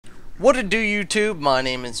What to do, YouTube? My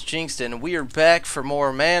name is Jinxked, and we are back for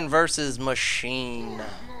more Man vs. Machine.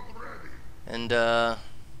 And,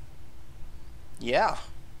 yeah.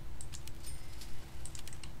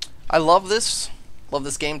 I love this. Love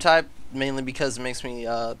this game type, mainly because it makes me,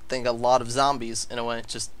 think a lot of zombies, in a way.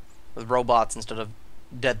 Just with robots instead of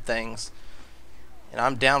dead things. And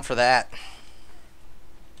I'm down for that.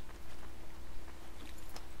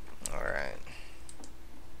 Alright.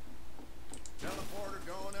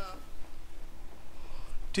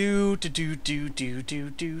 Do do do do do do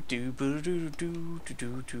do do do do do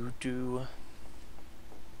do do do.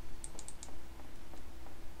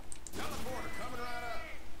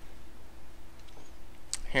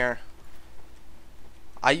 Here.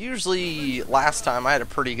 I usually last time I had a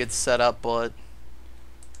pretty good setup, but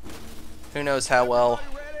who knows how well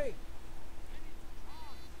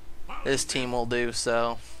this team will do.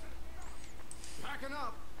 So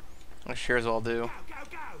here's what I'll do.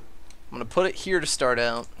 I'm gonna put it here to start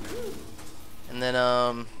out, and then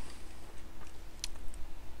when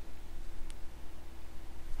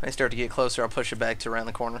I start to get closer, I'll push it back to around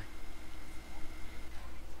the corner.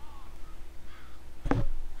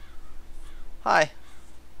 Hi.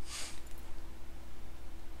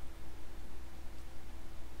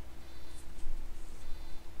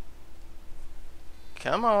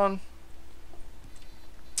 Come on.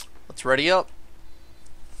 Let's ready up.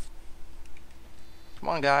 Come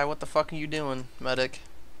on, guy. What the fuck are you doing, medic?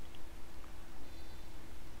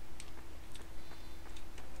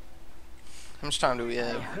 How much time do we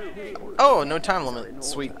have? Oh, no time limit.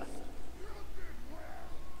 Sweet.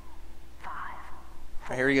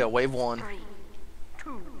 Right, here we go. Wave 1.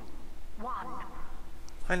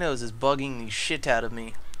 My nose is bugging the shit out of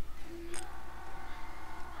me.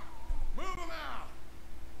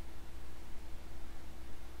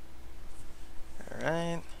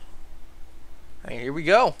 Alright. Right, here we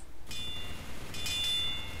go.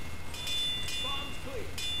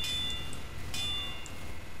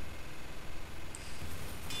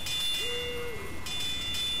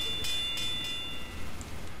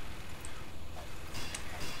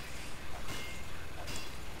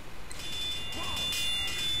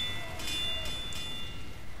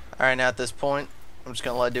 Alright, now at this point, I'm just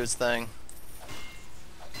gonna let it do its thing.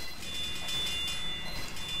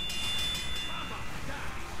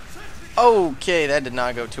 Okay, that did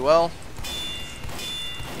not go too well.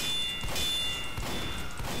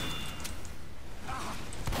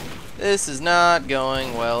 This is not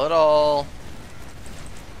going well at all.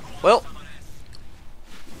 Well,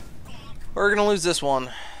 we're gonna lose this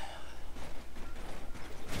one.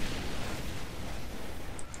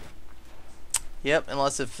 Yep,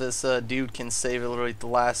 unless if this dude can save it literally at the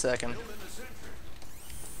last second.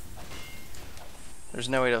 There's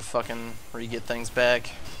no way to fucking re-get things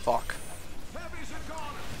back. Fuck.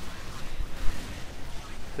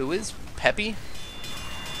 Who is Peppy?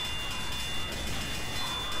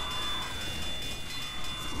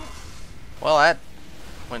 Well, that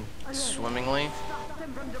went swimmingly.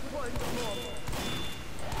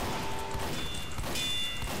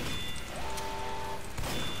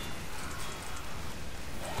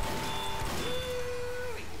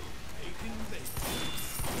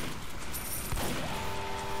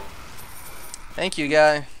 Thank you,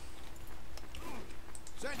 guy.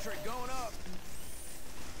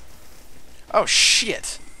 Oh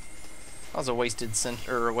shit! That was a wasted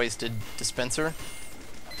dispenser.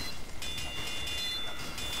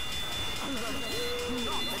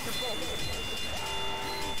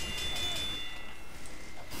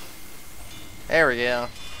 There we go.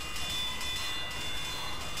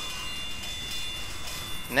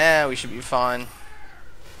 Now we should be fine.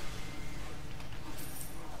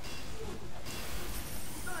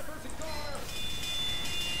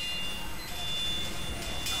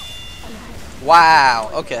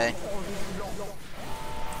 Wow, okay.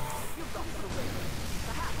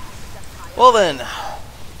 Well then,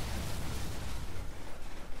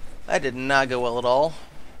 that did not go well at all.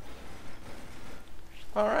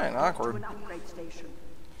 Alright, awkward.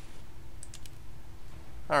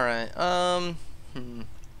 Alright, yeah,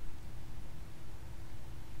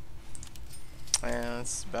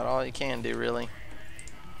 that's about all you can do, really.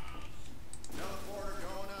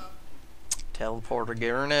 Teleporter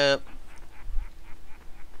gearing up.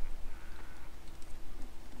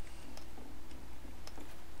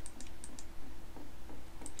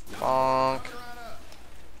 Bonk.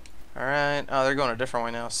 Alright. Oh, they're going a different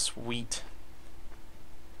way now. Sweet.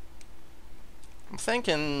 I'm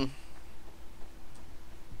thinking...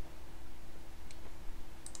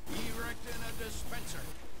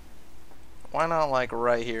 why not, like,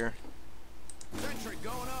 right here?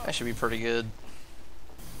 That should be pretty good.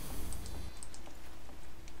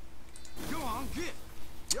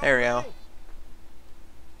 There we go.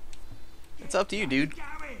 It's up to you, dude.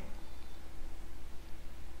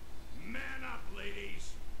 Man up,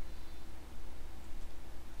 ladies.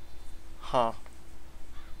 Huh.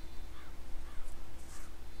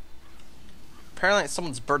 Apparently it's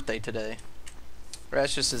someone's birthday today. Or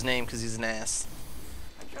that's just his name because he's an ass.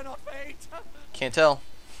 I cannot wait. Can't tell.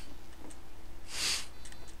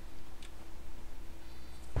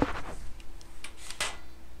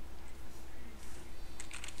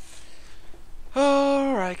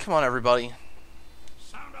 Alright, come on everybody.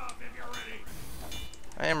 Sound off if you're ready.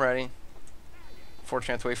 I am ready.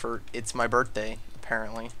 Unfortunately I have to wait for it's my birthday,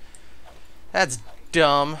 apparently. That's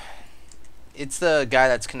dumb. It's the guy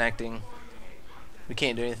that's connecting. We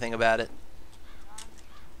can't do anything about it.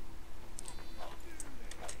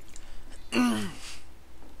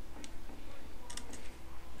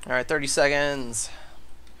 Alright, 30 seconds.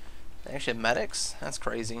 They actually have medics? That's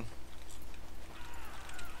crazy.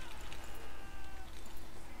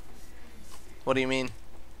 What do you mean?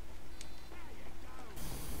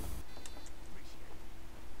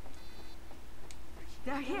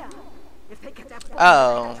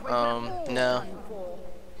 Oh, no.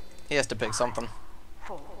 He has to pick something.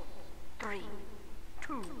 4, 3,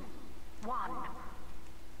 2, 1.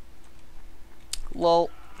 Lol.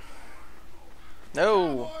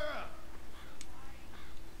 No.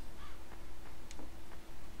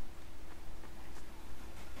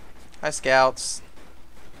 Hi, scouts.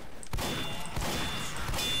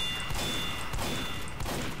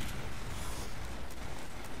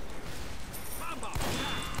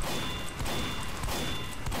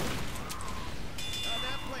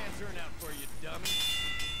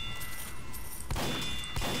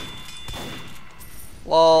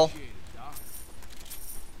 Lol.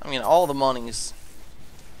 I mean, all the monies.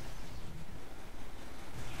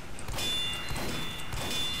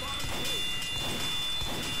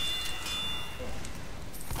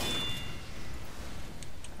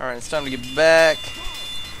 Alright, it's time to get back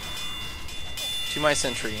to my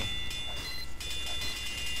sentry.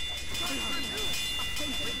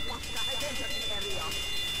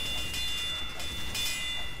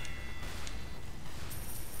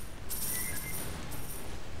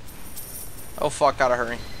 Oh fuck, gotta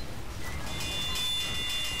hurry.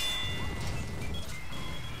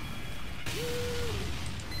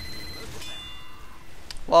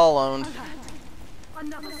 Lol owned.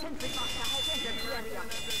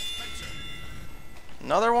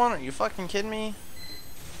 Another one? Are you fucking kidding me?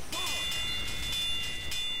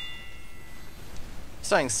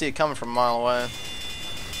 So I can see it coming from a mile away.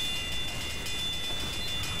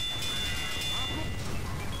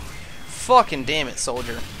 Fucking damn it,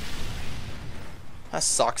 soldier. That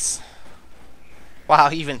sucks. Wow,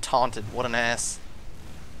 he even taunted. What an ass.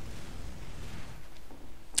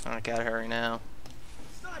 I gotta hurry now.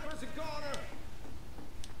 Sniper's a goner.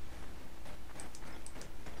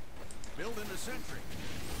 Building the sentry.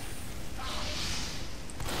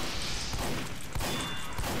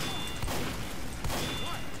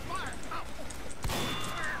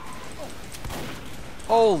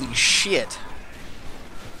 Holy shit.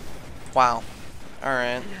 Wow.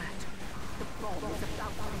 Alright.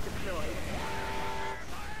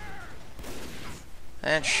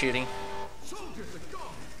 That's shitty.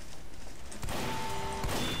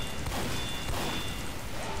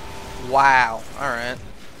 Wow. Alright.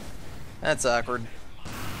 That's awkward.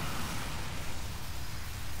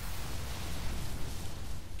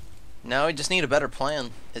 No, we just need a better plan.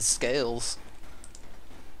 It scales.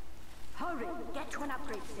 Hurry, get to an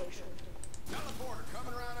upgrade station. Teleporter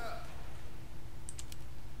coming right up.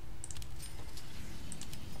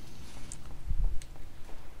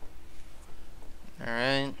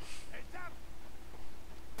 Alright.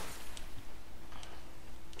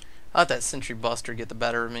 I let that sentry buster get the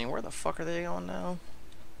better of me. Where the fuck are they going now?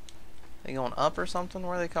 They going up or something?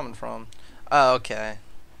 Where are they coming from? Oh, okay.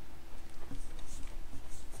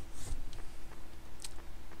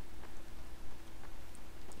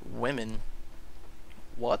 Women.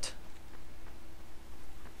 What?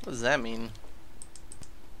 What does that mean?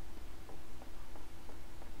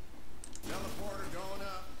 Teleporter going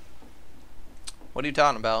up. What are you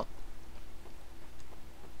talking about?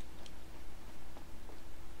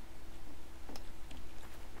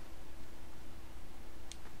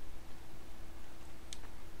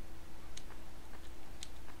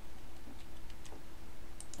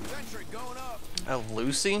 Sentry going up. Oh,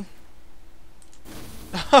 Lucy?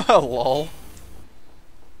 Lol.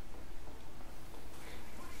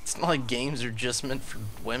 It's not like games are just meant for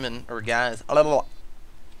women or guys. Pony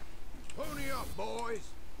up, boys.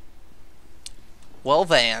 Well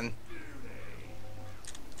then.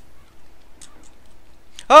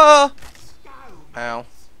 Ah! Ow.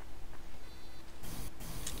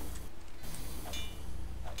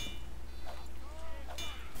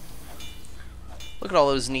 Look at all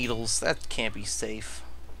those needles. That can't be safe.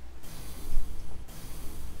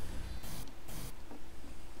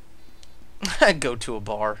 I'd go to a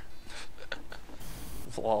bar.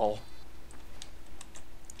 Lol.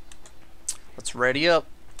 Let's ready up.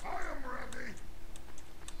 I am ready.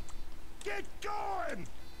 Get going.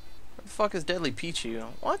 Where the fuck is Deadly Pichu?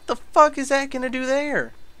 What the fuck is that gonna do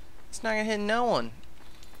there? It's not gonna hit no one.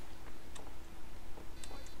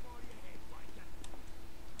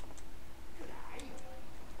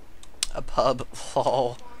 A pub.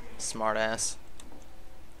 Lol. Smart ass.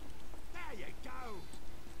 There you go.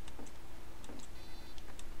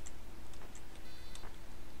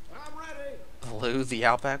 I'm ready. Blue the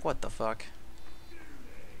Outback? What the fuck?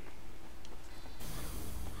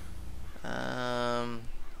 I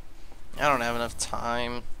don't have enough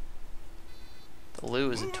time. The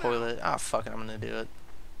loo is a toilet. Ah, fuck it, I'm gonna do it.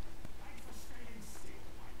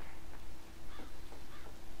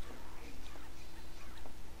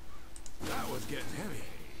 That was getting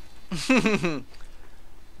heavy.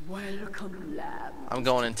 Welcome, lab. I'm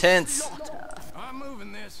going intense. I'm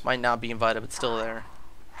moving this. Might not be invited, but still there.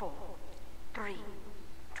 4, 3,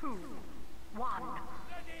 2, 1.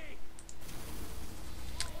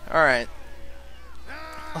 Alright.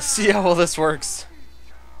 Let's see how well this works.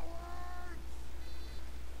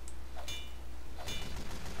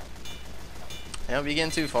 Don't be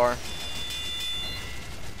getting too far.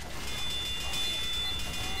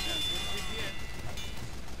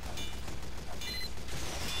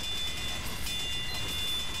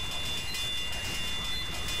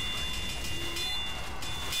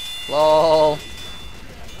 LOL.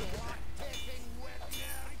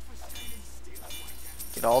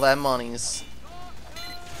 Get all that monies.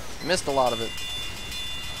 Missed a lot of it.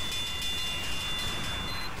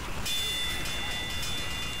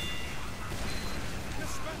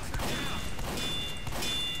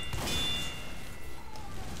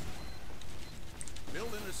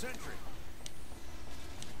 Building a sentry.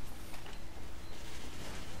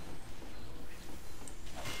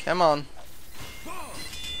 Come on.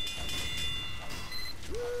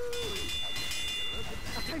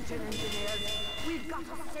 Attention, engineers. We've got a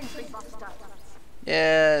sentry buster.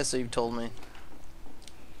 Yeah, so you've told me.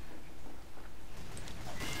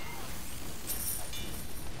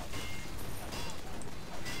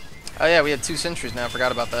 Oh yeah, we had 2 sentries now. I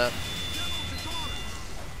forgot about that.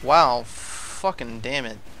 Wow. Fucking damn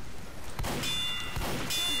it.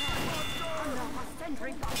 A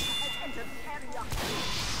sentry buster has entered area.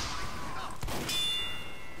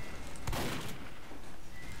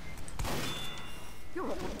 You're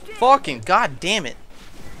all dead. Fucking god damn it.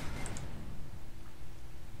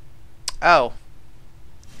 Oh.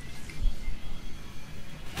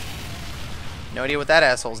 No idea what that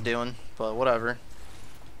asshole's doing, but whatever.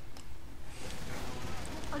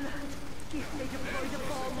 Alert. If they deploy the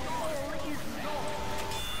bomb, all is lost.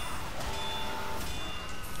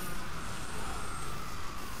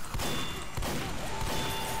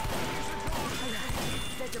 Alert.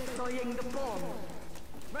 They're deploying the bomb.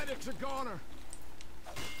 Medic's a goner.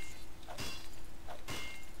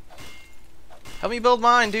 Help me build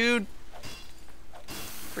mine, dude.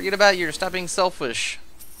 Forget about yours. Stop being selfish.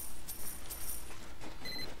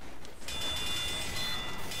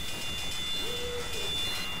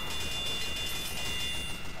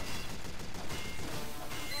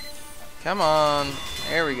 Come on.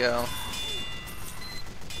 There we go. That's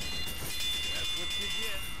what you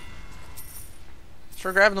get.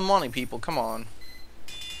 Start grabbing the money, people. Come on.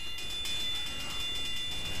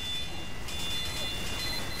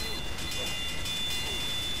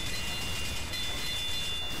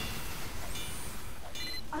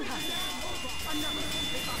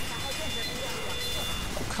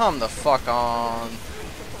 Oh, come the fuck on.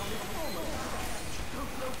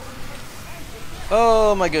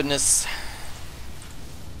 Oh my goodness.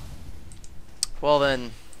 Well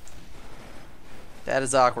then. That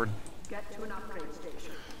is awkward. Get to an upgrade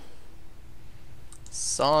station.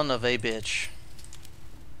 Son of a bitch.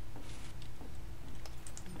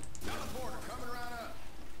 Teleporter coming right up.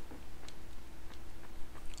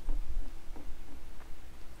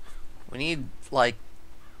 We need, like...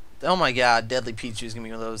 Oh my god, Deadly Pichu is gonna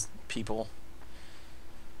be one of those people.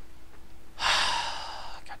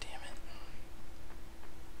 God damn it.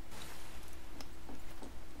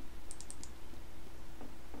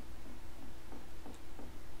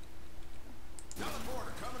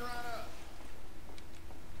 Teleporter coming right up.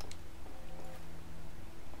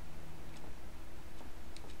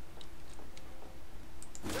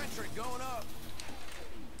 Sentry going up.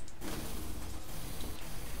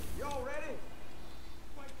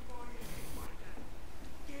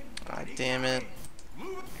 damn it.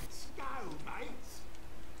 Move it. Let's go, mates.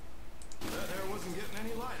 That air wasn't getting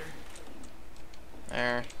any lighter.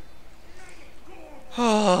 There.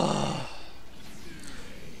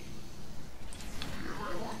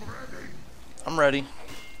 I'm ready.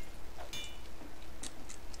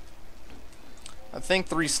 I think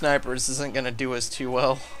 3 snipers isn't gonna do us too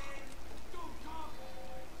well.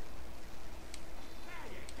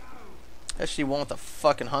 Actually, one with the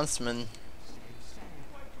fucking huntsman.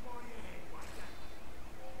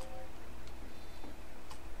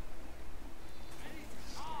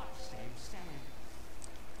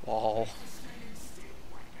 Wall.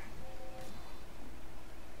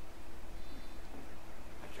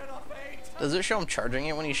 Does it show him charging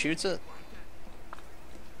it when he shoots it?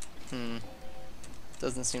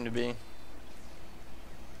 Doesn't seem to be.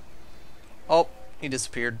 Oh, he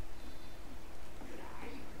disappeared.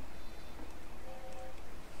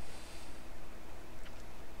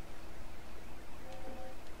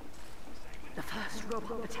 The first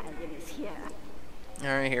robot battalion is here.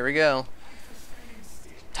 Alright, here we go.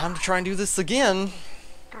 Time to try and do this again.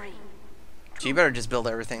 3. So you better just build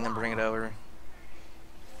everything, then bring it over.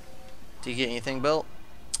 Do you get anything built?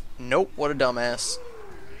 Nope, what a dumbass.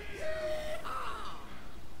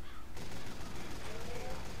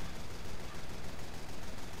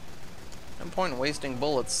 No point in wasting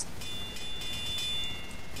bullets.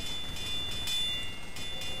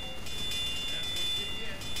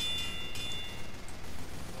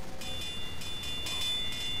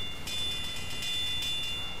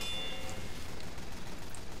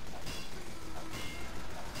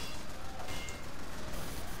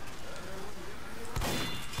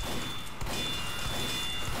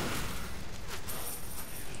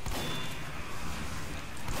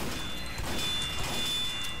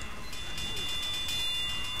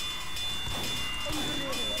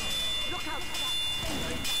 Look out!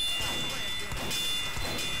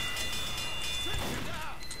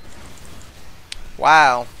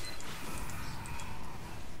 Wow.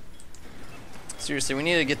 Seriously, we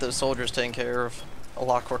need to get those soldiers taken care of a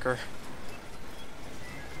lot quicker.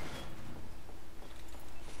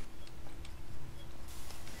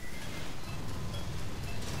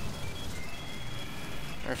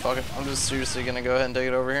 Alright, fuck it. I'm just seriously gonna go ahead and take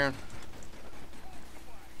it over here.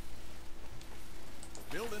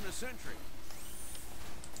 Building a sentry.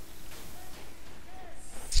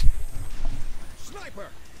 Sniper.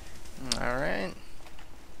 Alright.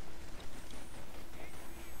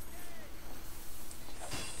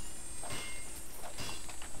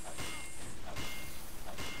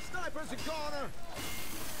 Sniper's a goner.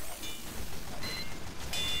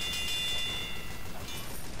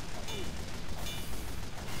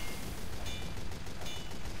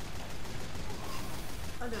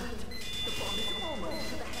 Alert! The bomb is almost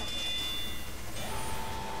to the head.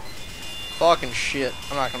 Fucking shit.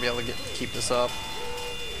 I'm not gonna be able to keep this up.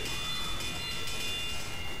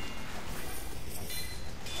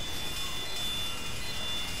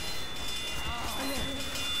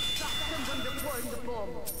 Someone deploying the bomb.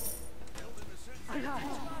 Alert!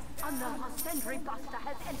 Another sentry buster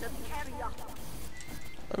has entered the area.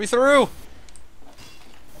 Let me through!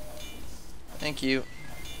 Thank you.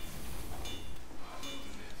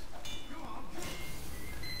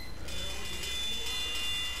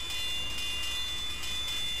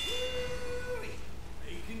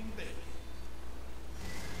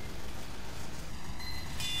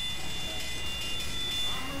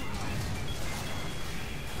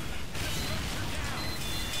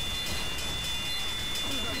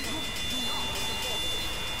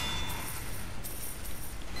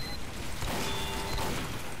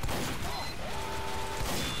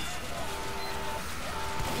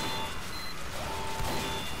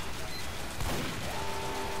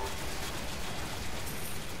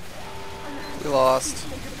 We lost.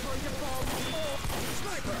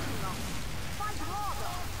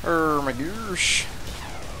 My gosh.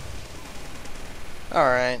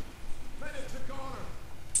 Alright.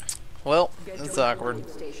 Well, that's awkward.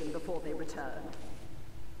 Station before they return.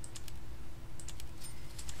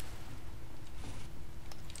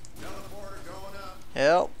 Teleporter going up.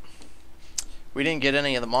 Yep. We didn't get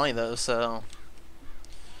any of the money though, so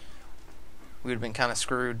we'd have been kind of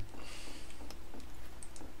screwed.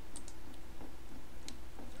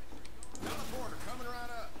 Teleporter coming right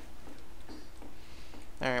up.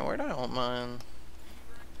 Alright, where do I want mine?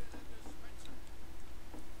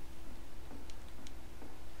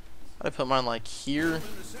 I put mine like here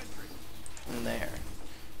and there.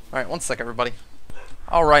 Alright, one sec everybody.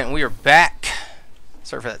 Alright, and we are back.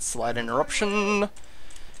 Sorry for that slight interruption.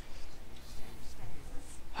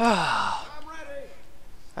 I I'm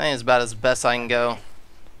ready. think it's about as best I can go.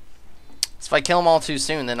 So if I kill them all too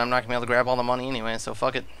soon, then I'm not gonna be able to grab all the money anyway. So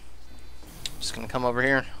fuck it. Just gonna come over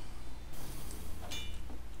here.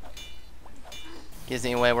 Gives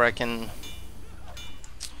me a way where I can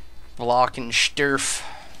block and sturf.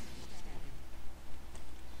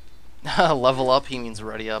 Level up, he means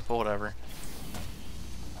ready up, but whatever.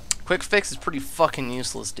 Quick fix is pretty fucking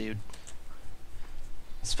useless, dude.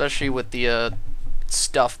 Especially with the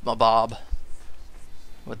stuff mabob.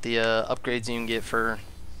 With the upgrades you can get for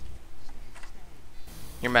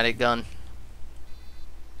your medic gun.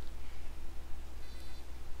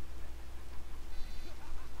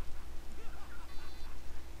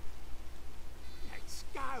 Let's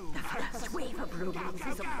go. The first wave of robots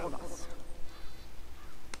is upon us.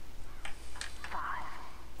 5,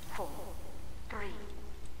 4, 3,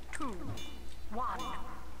 2, 1.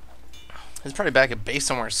 He's probably back at base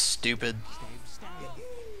somewhere stupid.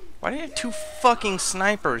 Why do you have 2 fucking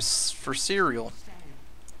snipers for cereal?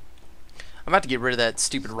 I'm about to get rid of that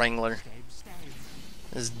stupid Wrangler.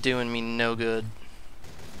 It's doing me no good.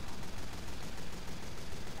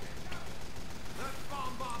 That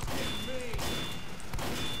bomb bot's getting me.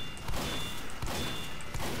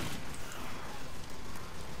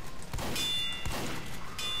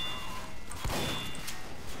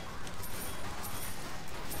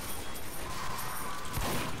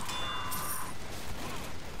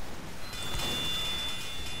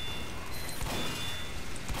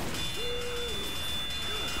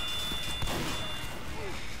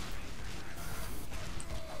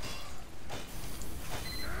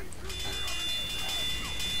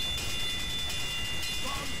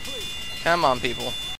 Come on, people.